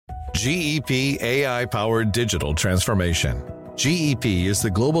GEP AI-powered digital transformation. GEP is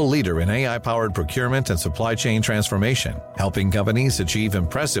the global leader in AI-powered procurement and supply chain transformation, helping companies achieve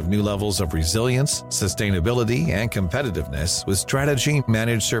impressive new levels of resilience, sustainability, and competitiveness with strategy,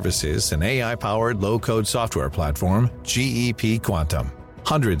 managed services, and AI-powered low-code software platform, GEP Quantum.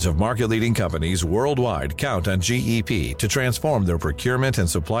 Hundreds of market-leading companies worldwide count on GEP to transform their procurement and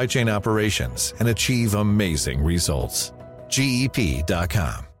supply chain operations and achieve amazing results.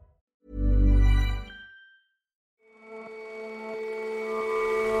 GEP.com.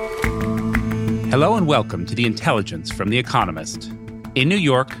 Hello and welcome to The Intelligence from The Economist. In New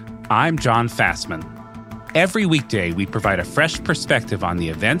York, I'm John Fassman. Every weekday, we provide a fresh perspective on the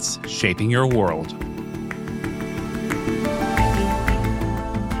events shaping your world.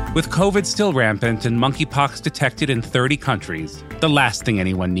 With COVID still rampant and monkeypox detected in 30 countries, the last thing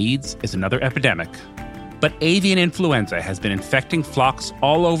anyone needs is another epidemic. But avian influenza has been infecting flocks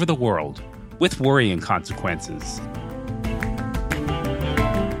all over the world, with worrying consequences.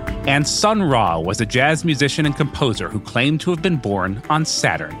 And Sun Ra was a jazz musician and composer who claimed to have been born on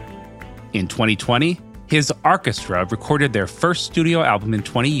Saturn. In 2020, his orchestra recorded their first studio album in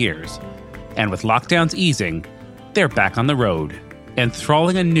 20 years, and with lockdowns easing, they're back on the road,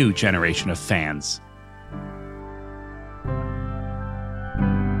 enthralling a new generation of fans.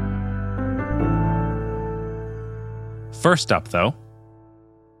 First up, though,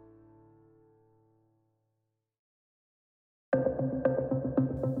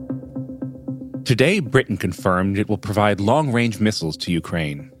 today, Britain confirmed it will provide long-range missiles to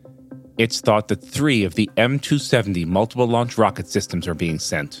Ukraine. It's thought that 3 of the M270 multiple-launch rocket systems are being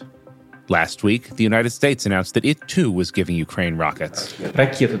sent. Last week, the United States announced that it, too, was giving Ukraine rockets.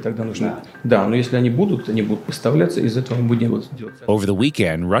 Over the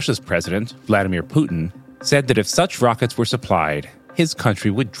weekend, Russia's president, Vladimir Putin, said that if such rockets were supplied, his country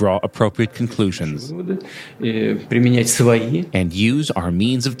would draw appropriate conclusions and use our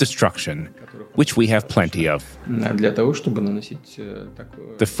means of destruction, which we have plenty of.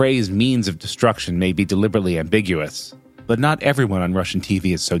 The phrase means of destruction may be deliberately ambiguous, but not everyone on Russian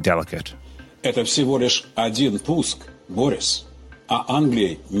TV is so delicate. Это всего лишь один пуск, Борис, а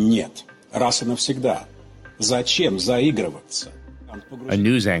Англии нет. Раз и навсегда. Зачем заигрываться? A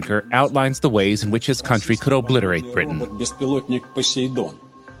news anchor outlines the ways in which his country could obliterate Britain. Беспилотник Посейдон.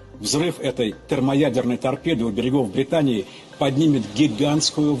 Взрыв этой термоядерной торпеды у берегов Британии поднимет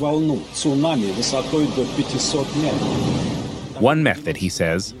гигантскую волну, цунами высотой до 500 метров. One method, he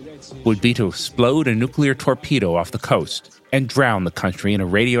says, would be to explode a nuclear torpedo off the coast and drown the country in a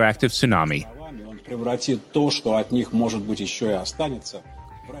radioactive tsunami.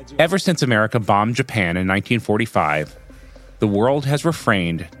 Ever since America bombed Japan in 1945, the world has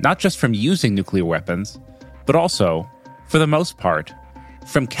refrained not just from using nuclear weapons, but also, for the most part,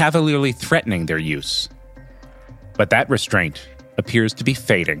 from cavalierly threatening their use. But that restraint appears to be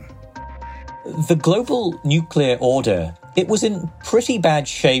fading. The global nuclear order, it was in pretty bad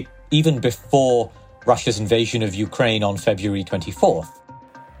shape even before Russia's invasion of Ukraine on February 24th.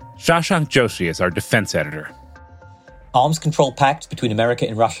 Shashank Joshi is our defense editor. Arms control pacts between America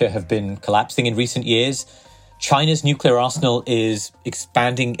and Russia have been collapsing in recent years. China's nuclear arsenal is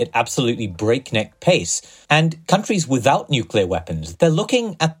expanding at absolutely breakneck pace. And countries without nuclear weapons, they're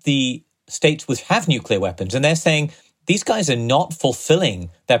looking at the states which have nuclear weapons, and they're saying these guys are not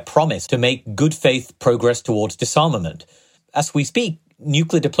fulfilling their promise to make good faith progress towards disarmament. As we speak,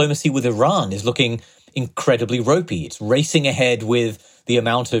 nuclear diplomacy with Iran is looking incredibly ropey. It's racing ahead with the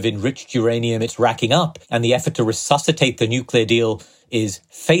amount of enriched uranium it's racking up, and the effort to resuscitate the nuclear deal is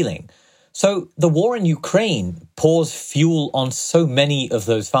failing. So the war in Ukraine pours fuel on so many of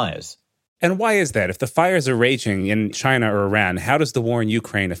those fires. And why is that? If the fires are raging in China or Iran, how does the war in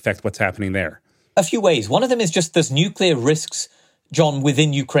Ukraine affect what's happening there? A few ways. One of them is just there's nuclear risks, John,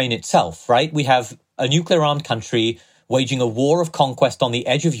 within Ukraine itself, right? We have a nuclear-armed country waging a war of conquest on the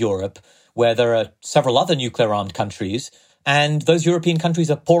edge of Europe, where there are several other nuclear-armed countries, and those European countries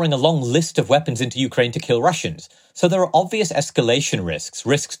are pouring a long list of weapons into Ukraine to kill Russians. So there are obvious escalation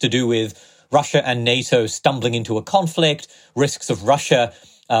risks to do with Russia and NATO stumbling into a conflict, risks of Russia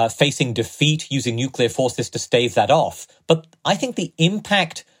facing defeat using nuclear forces to stave that off. But I think the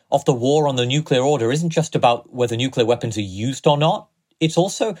impact of the war on the nuclear order isn't just about whether nuclear weapons are used or not. It's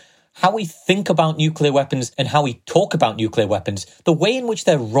also how we think about nuclear weapons and how we talk about nuclear weapons, the way in which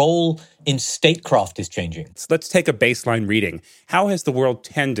their role in statecraft is changing. So let's take a baseline reading. How has the world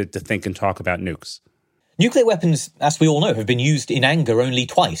tended to think and talk about nukes? Nuclear weapons, as we all know, have been used in anger only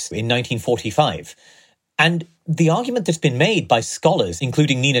twice, in 1945. And the argument that's been made by scholars,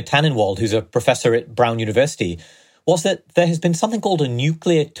 including Nina Tannenwald, who's a professor at Brown University, was that there has been something called a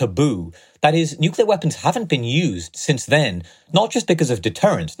nuclear taboo. That is, nuclear weapons haven't been used since then, not just because of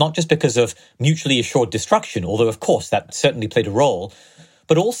deterrence, not just because of mutually assured destruction, although of course that certainly played a role,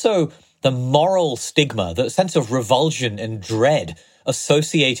 but also the moral stigma, the sense of revulsion and dread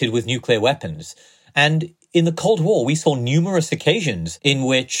associated with nuclear weapons. And in the Cold War, we saw numerous occasions in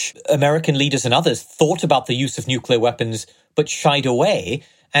which American leaders and others thought about the use of nuclear weapons but shied away,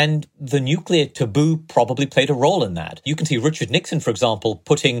 and the nuclear taboo probably played a role in that. You can see Richard Nixon, for example,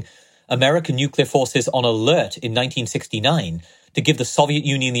 putting American nuclear forces on alert in 1969 to give the Soviet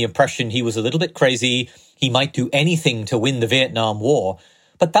Union the impression he was a little bit crazy, he might do anything to win the Vietnam War.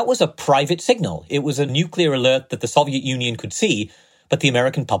 But that was a private signal. It was a nuclear alert that the Soviet Union could see, but the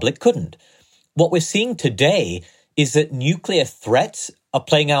American public couldn't. What we're seeing today is that nuclear threats are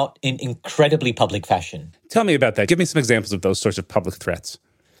playing out in incredibly public fashion. Tell me about that. Give me some examples of those sorts of public threats.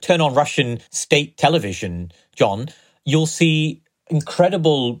 Turn on Russian state television, John, you'll see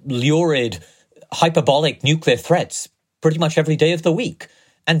incredible, lurid, hyperbolic nuclear threats pretty much every day of the week.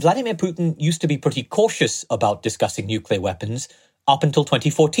 And Vladimir Putin used to be pretty cautious about discussing nuclear weapons up until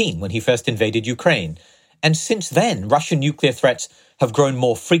 2014, when he first invaded Ukraine. And since then, Russian nuclear threats have grown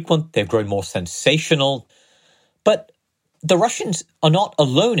more frequent, they've grown more sensational. But the Russians are not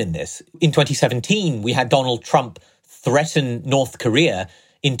alone in this. In 2017, we had Donald Trump threaten North Korea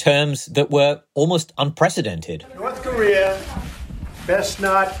in terms that were almost unprecedented. North Korea best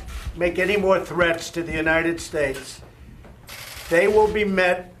not make any more threats to the United States. They will be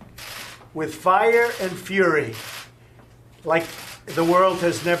met with fire and fury like the world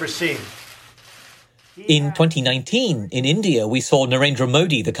has never seen. In 2019, in India, we saw Narendra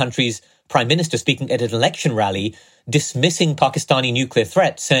Modi, the country's prime minister, speaking at an election rally, dismissing Pakistani nuclear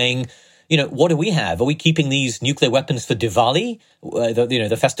threats, saying, you know, what do we have? Are we keeping these nuclear weapons for Diwali,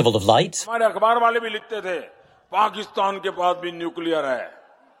 the festival of lights? हमारे अखबार वाले भी लिखते थे, पाकिस्तान के पास भी nuclear है,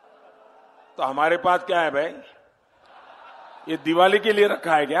 तो हमारे पास क्या है भाई? ये दिवाली के लिए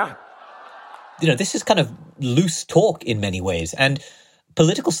रखा है क्या? You know, this is kind of loose talk in many ways, and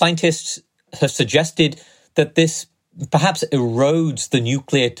political scientists have suggested that this perhaps erodes the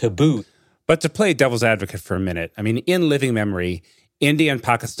nuclear taboo. But to play devil's advocate for a minute, I mean, in living memory, India and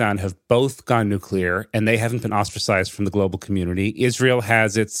Pakistan have both gone nuclear, and they haven't been ostracized from the global community. Israel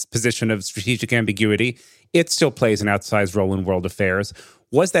has its position of strategic ambiguity. It still plays an outsized role in world affairs.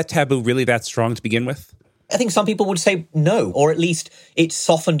 Was that taboo really that strong to begin with? I think some people would say no, or at least it's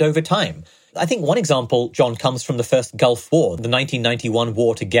softened over time. I think one example, John, comes from the first Gulf War, the 1991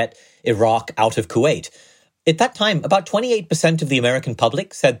 war to get Iraq out of Kuwait. At that time, about 28% of the American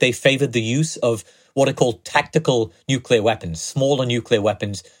public said they favored the use of what are called tactical nuclear weapons, smaller nuclear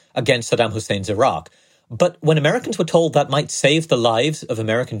weapons against Saddam Hussein's Iraq. But when Americans were told that might save the lives of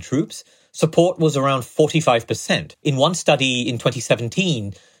American troops, support was around 45%. In one study in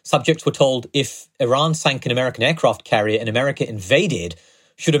 2017, subjects were told if Iran sank an American aircraft carrier and America invaded,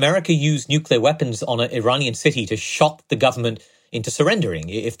 should America use nuclear weapons on an Iranian city to shock the government into surrendering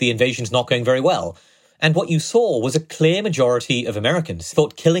if the invasion's not going very well? And what you saw was a clear majority of Americans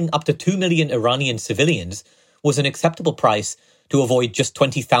thought killing up to 2 million Iranian civilians was an acceptable price to avoid just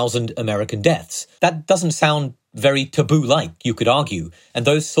 20,000 American deaths. That doesn't sound very taboo-like, you could argue. And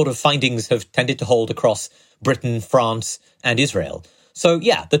those sort of findings have tended to hold across Britain, France, and Israel. So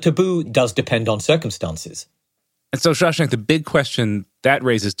yeah, the taboo does depend on circumstances. And so, Shashank, the big question that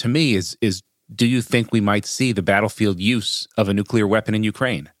raises to me is do you think we might see the battlefield use of a nuclear weapon in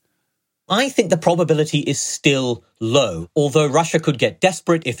Ukraine? I think the probability is still low, although Russia could get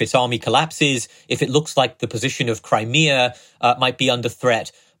desperate if its army collapses, if it looks like the position of Crimea might be under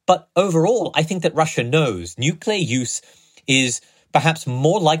threat. But overall, I think that Russia knows nuclear use is perhaps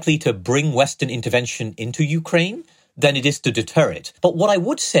more likely to bring Western intervention into Ukraine than it is to deter it. But what I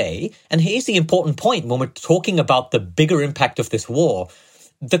would say, and here's the important point when we're talking about the bigger impact of this war,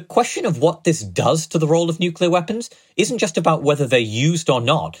 the question of what this does to the role of nuclear weapons isn't just about whether they're used or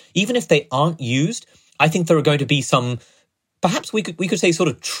not. Even if they aren't used, I think there are going to be some, perhaps we could say sort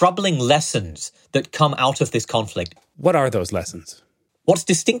of troubling lessons that come out of this conflict. What are those lessons? What's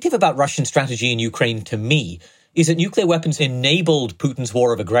distinctive about Russian strategy in Ukraine to me is that nuclear weapons enabled Putin's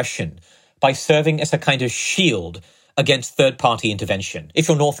war of aggression by serving as a kind of shield against third-party intervention. If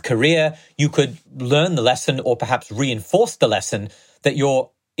you're North Korea, you could learn the lesson or perhaps reinforce the lesson that your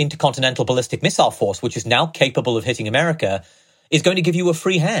intercontinental ballistic missile force, which is now capable of hitting America, is going to give you a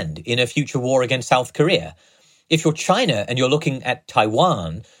free hand in a future war against South Korea. If you're China and you're looking at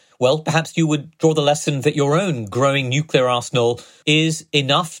Taiwan, well, perhaps you would draw the lesson that your own growing nuclear arsenal is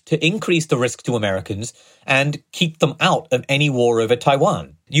enough to increase the risk to Americans and keep them out of any war over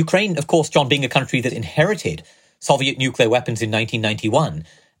Taiwan. Ukraine, of course, John, being a country that inherited Soviet nuclear weapons in 1991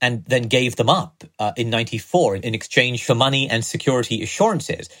 and then gave them up in 94 in exchange for money and security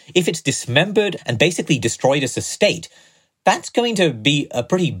assurances. If it's dismembered and basically destroyed as a state, that's going to be a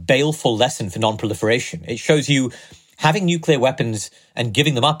pretty baleful lesson for non-proliferation. It shows you having nuclear weapons and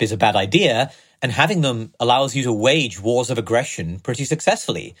giving them up is a bad idea, and having them allows you to wage wars of aggression pretty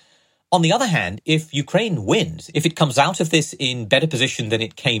successfully. On the other hand, if Ukraine wins, if it comes out of this in better position than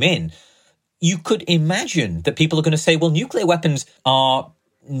it came in, you could imagine that people are going to say, well, nuclear weapons are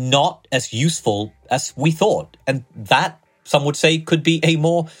not as useful as we thought. And that, some would say, could be a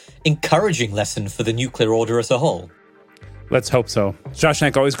more encouraging lesson for the nuclear order as a whole. Let's hope so.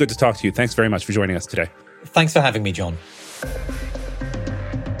 Shashank, always good to talk to you. Thanks very much for joining us today. Thanks for having me, John.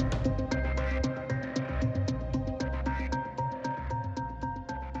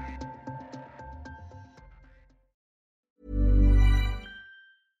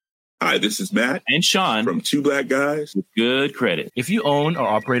 Hi, this is Matt and Sean from Two Black Guys with Good Credit. If you own or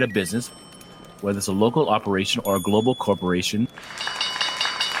operate a business, whether it's a local operation or a global corporation,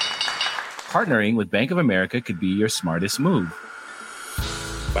 partnering with Bank of America could be your smartest move.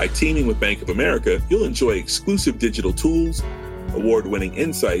 By teaming with Bank of America, you'll enjoy exclusive digital tools, award-winning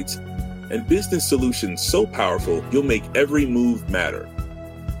insights, and business solutions so powerful you'll make every move matter.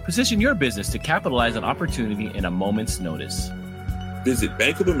 Position your business to capitalize on opportunity in a moment's notice. Visit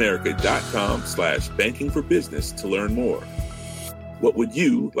bankofamerica.com/banking for business to learn more. What would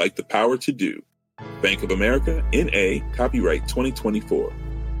you like the power to do? Bank of America, N.A., copyright 2024.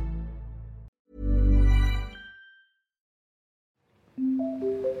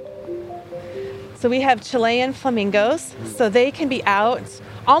 So we have Chilean flamingos, so they can be out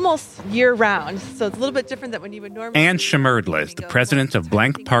almost year-round. So it's a little bit different than when you would normally... Anne Shimerdla is the president of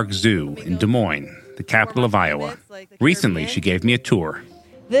Blank Park Zoo in Des Moines, the capital of Iowa. Recently, she gave me a tour.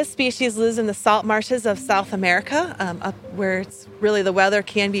 This species lives in the salt marshes of South America, up where it's really the weather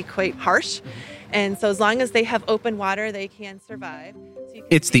can be quite harsh. And so as long as they have open water, they can survive.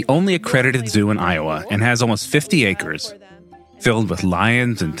 It's the only accredited zoo in Iowa and has almost 50 acres, filled with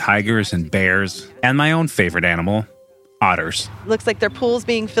lions and tigers and bears, and my own favorite animal, otters. Looks like their pool's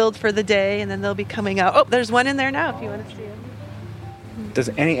being filled for the day, and then they'll be coming out. Oh, there's one in there now if you want to see it. Does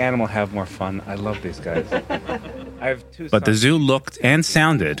any animal have more fun? I love these guys. I have two But the zoo looked and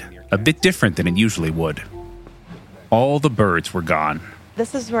sounded a bit different than it usually would. All the birds were gone.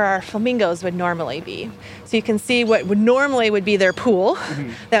 This is where our flamingos would normally be. So you can see what would normally would be their pool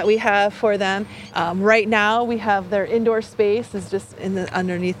that we have for them. Right now we have their indoor space is just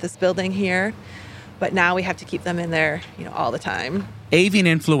underneath this building here. But now we have to keep them in there, all the time. Avian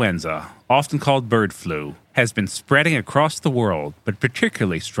influenza, often called bird flu, has been spreading across the world, but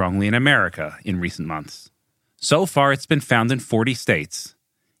particularly strongly in America in recent months. So far, it's been found in 40 states,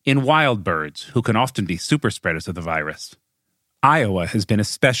 in wild birds, who can often be super spreaders of the virus. Iowa has been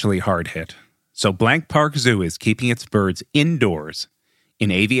especially hard hit, so Blank Park Zoo is keeping its birds indoors,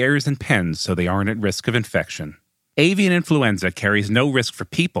 in aviaries and pens so they aren't at risk of infection. Avian influenza carries no risk for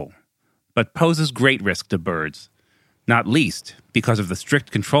people, but poses great risk to birds, not least because of the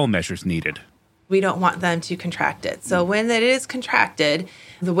strict control measures needed. We don't want them to contract it. So when it is contracted,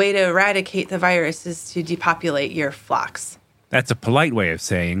 the way to eradicate the virus is to depopulate your flocks. That's a polite way of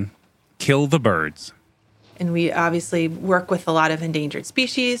saying, kill the birds. And we obviously work with a lot of endangered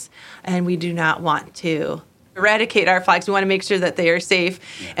species, and we do not want to eradicate our flocks. We want to make sure that they are safe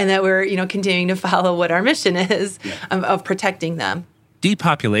and that we're, continuing to follow what our mission is of protecting them.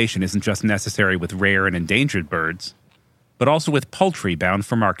 Depopulation isn't just necessary with rare and endangered birds, but also with poultry bound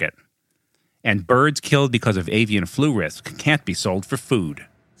for market. And birds killed because of avian flu risk can't be sold for food.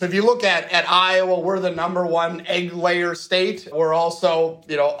 So if you look at Iowa, we're the number one egg layer state. We're also,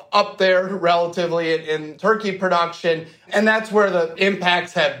 up there relatively in turkey production. And that's where the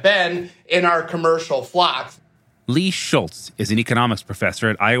impacts have been in our commercial flocks. Lee Schultz is an economics professor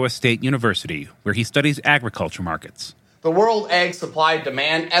at Iowa State University, where he studies agriculture markets. The World Ag Supply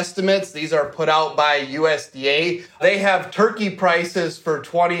Demand Estimates, these are put out by USDA. They have turkey prices for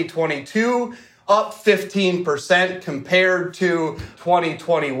 2022 up 15% compared to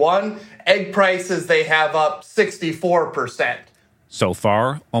 2021. Egg prices, they have up 64%. So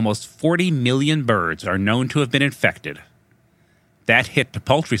far, almost 40 million birds are known to have been infected. That hit to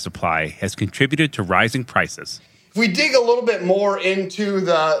poultry supply has contributed to rising prices. If we dig a little bit more into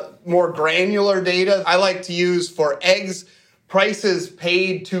the more granular data, I like to use for eggs, prices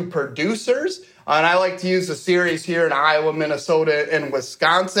paid to producers. And I like to use a series here in Iowa, Minnesota, and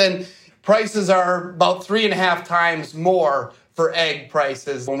Wisconsin. Prices are about 3.5 times more for egg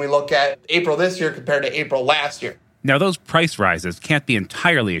prices when we look at April this year compared to April last year. Now, those price rises can't be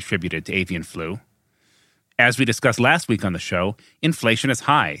entirely attributed to avian flu. As we discussed last week on the show, inflation is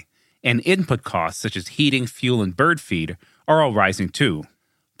high, and input costs such as heating, fuel, and bird feed are all rising too.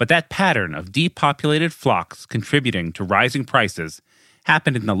 But that pattern of depopulated flocks contributing to rising prices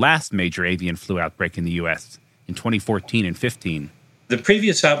happened in the last major avian flu outbreak in the U.S. in 2014 and 15. The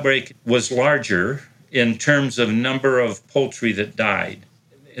previous outbreak was larger in terms of number of poultry that died.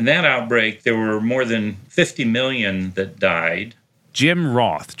 In that outbreak, there were more than 50 million that died. Jim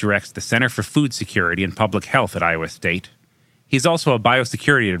Roth directs the Center for Food Security and Public Health at Iowa State. He's also a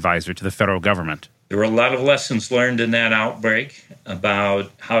biosecurity advisor to the federal government. There were a lot of lessons learned in that outbreak about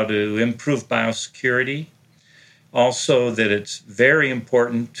how to improve biosecurity. Also, that it's very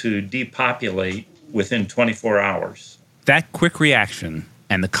important to depopulate within 24 hours. That quick reaction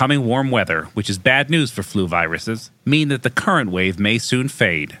and the coming warm weather, which is bad news for flu viruses, mean that the current wave may soon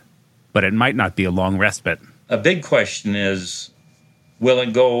fade. But it might not be a long respite. A big question is, will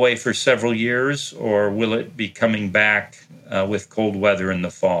it go away for several years, or will it be coming back with cold weather in the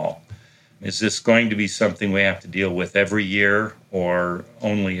fall? Is this going to be something we have to deal with every year or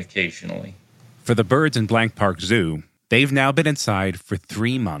only occasionally? For the birds in Blank Park Zoo, they've now been inside for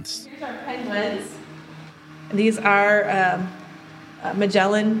 3 months. These are penguins. These are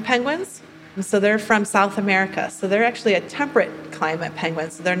Magellan penguins. So they're from South America. So they're actually a temperate climate penguin.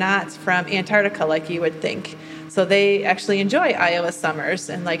 So they're not from Antarctica like you would think. So they actually enjoy Iowa summers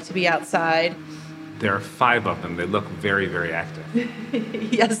and like to be outside. There are 5 of them. They look very, very active.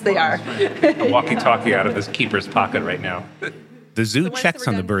 Yes, they are. A walkie-talkie out of his keeper's pocket right now. The zoo checks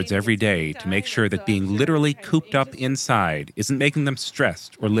on the birds every day to make sure that being literally cooped up inside isn't making them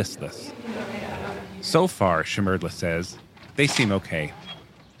stressed or listless. So far, Shemerdla says, they seem okay.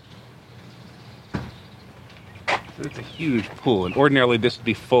 It's a huge pool, and ordinarily this would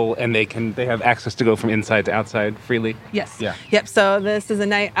be full, and they have access to go from inside to outside freely. Yes. Yeah. Yep. So this is a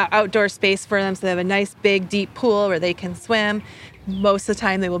nice outdoor space for them. So they have a nice big deep pool where they can swim. Most of the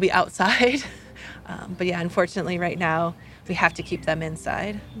time they will be outside, but yeah, unfortunately, right now we have to keep them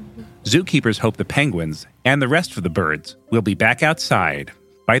inside. Zookeepers hope the penguins and the rest of the birds will be back outside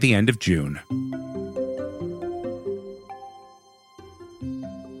by the end of June.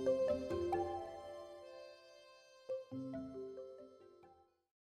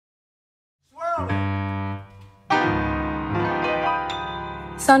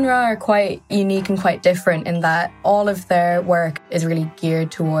 Sun Ra are quite unique and quite different in that all of their work is really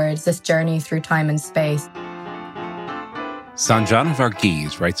geared towards this journey through time and space. Sanjana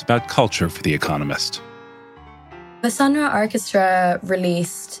Varghese writes about culture for The Economist. The Sun Ra Orchestra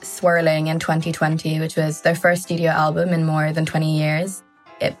released Swirling in 2020, which was their first studio album in more than 20 years.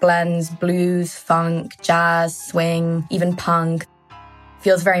 It blends blues, funk, jazz, swing, even punk.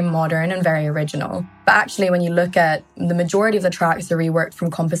 Feels very modern and very original. But actually, when you look at the majority of the tracks are reworked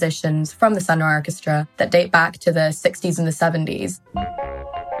from compositions from the Sun Ra Orchestra that date back to the 60s and the 70s.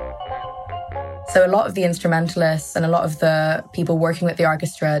 So a lot of the instrumentalists and a lot of the people working with the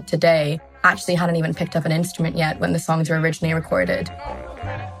orchestra today actually hadn't even picked up an instrument yet when the songs were originally recorded.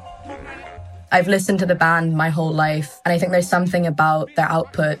 I've listened to the band my whole life, and I think there's something about their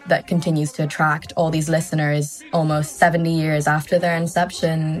output that continues to attract all these listeners almost 70 years after their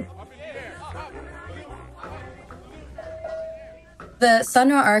inception. The Sun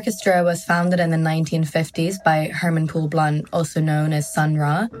Ra Orchestra was founded in the 1950s by Herman Poole Blunt, also known as Sun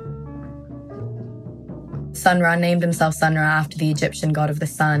Ra. Sun Ra named himself Sun Ra after the Egyptian god of the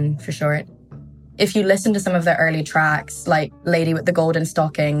sun, for short. If you listen to some of their early tracks, like Lady with the Golden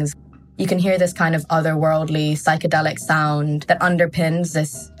Stockings, you can hear this kind of otherworldly, psychedelic sound that underpins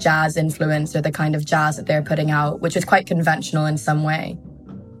this jazz influence or the kind of jazz that they're putting out, which is quite conventional in some way.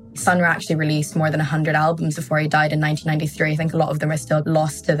 Sun Ra actually released more than 100 albums before he died in 1993. I think a lot of them are still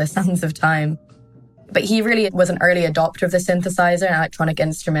lost to the sands of time. But he really was an early adopter of the synthesizer and electronic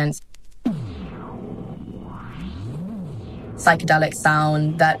instruments. Psychedelic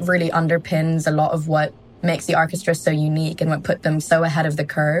sound that really underpins a lot of what makes the orchestra so unique and what put them so ahead of the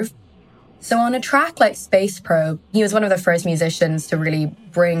curve. So on a track like Space Probe, he was one of the first musicians to really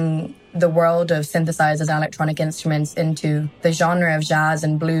bring the world of synthesizers and electronic instruments into the genre of jazz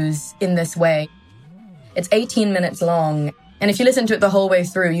and blues in this way. It's 18 minutes long, and if you listen to it the whole way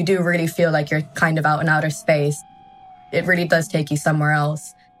through, you do really feel like you're kind of out in outer space. It really does take you somewhere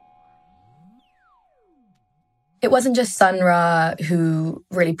else. It wasn't just Sun Ra who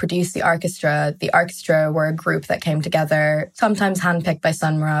really produced the orchestra. The orchestra were a group that came together, sometimes handpicked by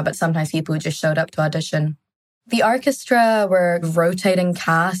Sun Ra, but sometimes people who just showed up to audition. The orchestra were a rotating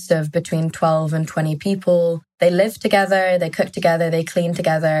cast of between 12 and 20 people. They live together, they cook together, they clean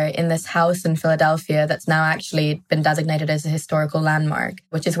together in this house in Philadelphia that's now actually been designated as a historical landmark,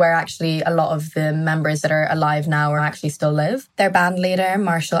 which is where actually a lot of the members that are alive now actually still live. Their band leader,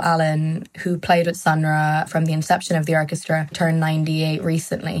 Marshall Allen, who played with Sun Ra from the inception of the orchestra, turned 98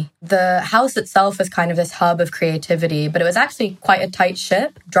 recently. The house itself is kind of this hub of creativity, but it was actually quite a tight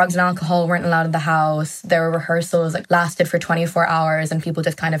ship. Drugs and alcohol weren't allowed in the house. There were rehearsals that lasted for 24 hours and people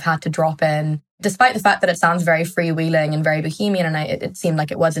just kind of had to drop in. Despite the fact that it sounds very freewheeling and very bohemian, and it seemed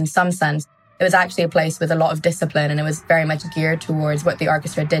like it was in some sense, it was actually a place with a lot of discipline, and it was very much geared towards what the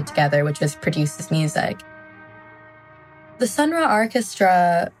orchestra did together, which was produce this music. The Sun Ra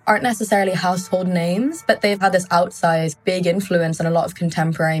Orchestra aren't necessarily household names, but they've had this outsized big influence on a lot of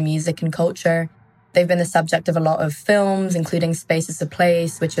contemporary music and culture. They've been the subject of a lot of films, including Space is a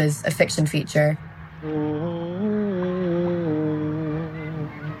Place, which was a fiction feature.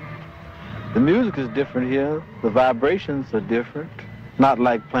 The music is different here. The vibrations are different, not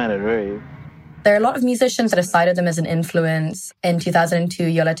like Planet Rave. There are a lot of musicians that have cited them as an influence. In 2002,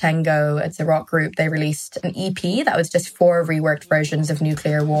 Yo La Tengo, it's a rock group, they released an EP that was just 4 reworked versions of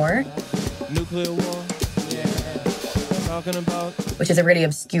Nuclear War. Nuclear War, yeah. Talking about, which is a really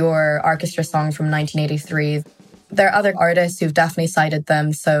obscure orchestra song from 1983. There are other artists who've definitely cited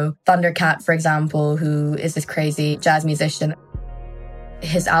them. So Thundercat, for example, who is this crazy jazz musician.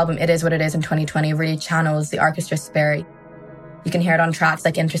 His album, It Is What It Is in 2020, really channels the orchestra spirit. You can hear it on tracks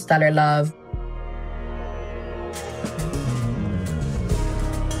like Interstellar Love.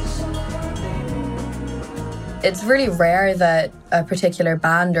 It's really rare that a particular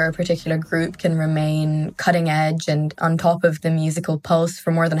band or a particular group can remain cutting edge and on top of the musical pulse for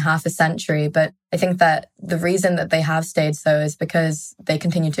more than half a century. But I think that the reason that they have stayed so is because they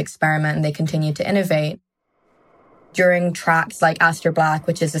continue to experiment and they continue to innovate. During tracks like Aster Black,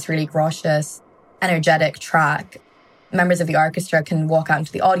 which is this really gracious, energetic track, members of the orchestra can walk out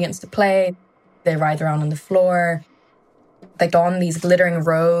into the audience to play. They ride around on the floor. They don these glittering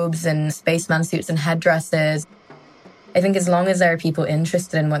robes and spaceman suits and headdresses. I think as long as there are people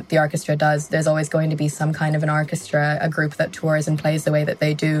interested in what the orchestra does, there's always going to be some kind of an orchestra, a group that tours and plays the way that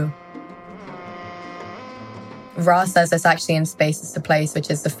they do. Ra says this actually in Space is the Place,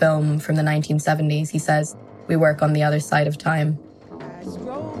 which is the film from the 1970s. He says, "We work on the other side of time."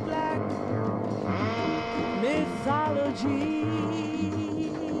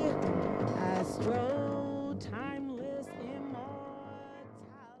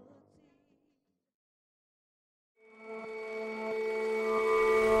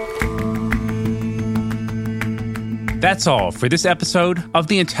 That's all for this episode of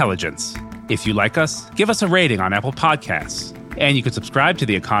The Intelligence. If you like us, give us a rating on Apple Podcasts. And you can subscribe to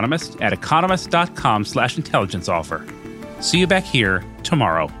The Economist at economist.com/intelligence offer. See you back here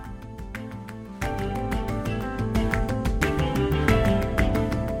tomorrow.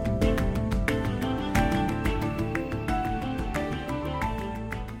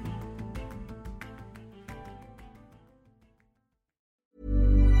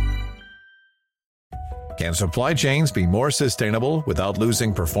 Can supply chains be more sustainable without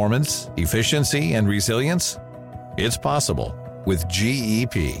losing performance, efficiency, and resilience? It's possible with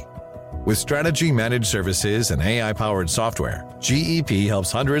GEP. With strategy managed services and AI-powered software, GEP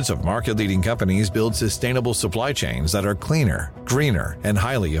helps hundreds of market-leading companies build sustainable supply chains that are cleaner, greener, and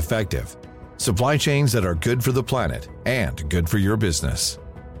highly effective. Supply chains that are good for the planet and good for your business.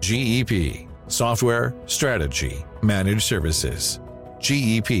 GEP. Software, strategy, managed services.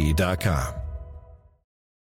 GEP.com.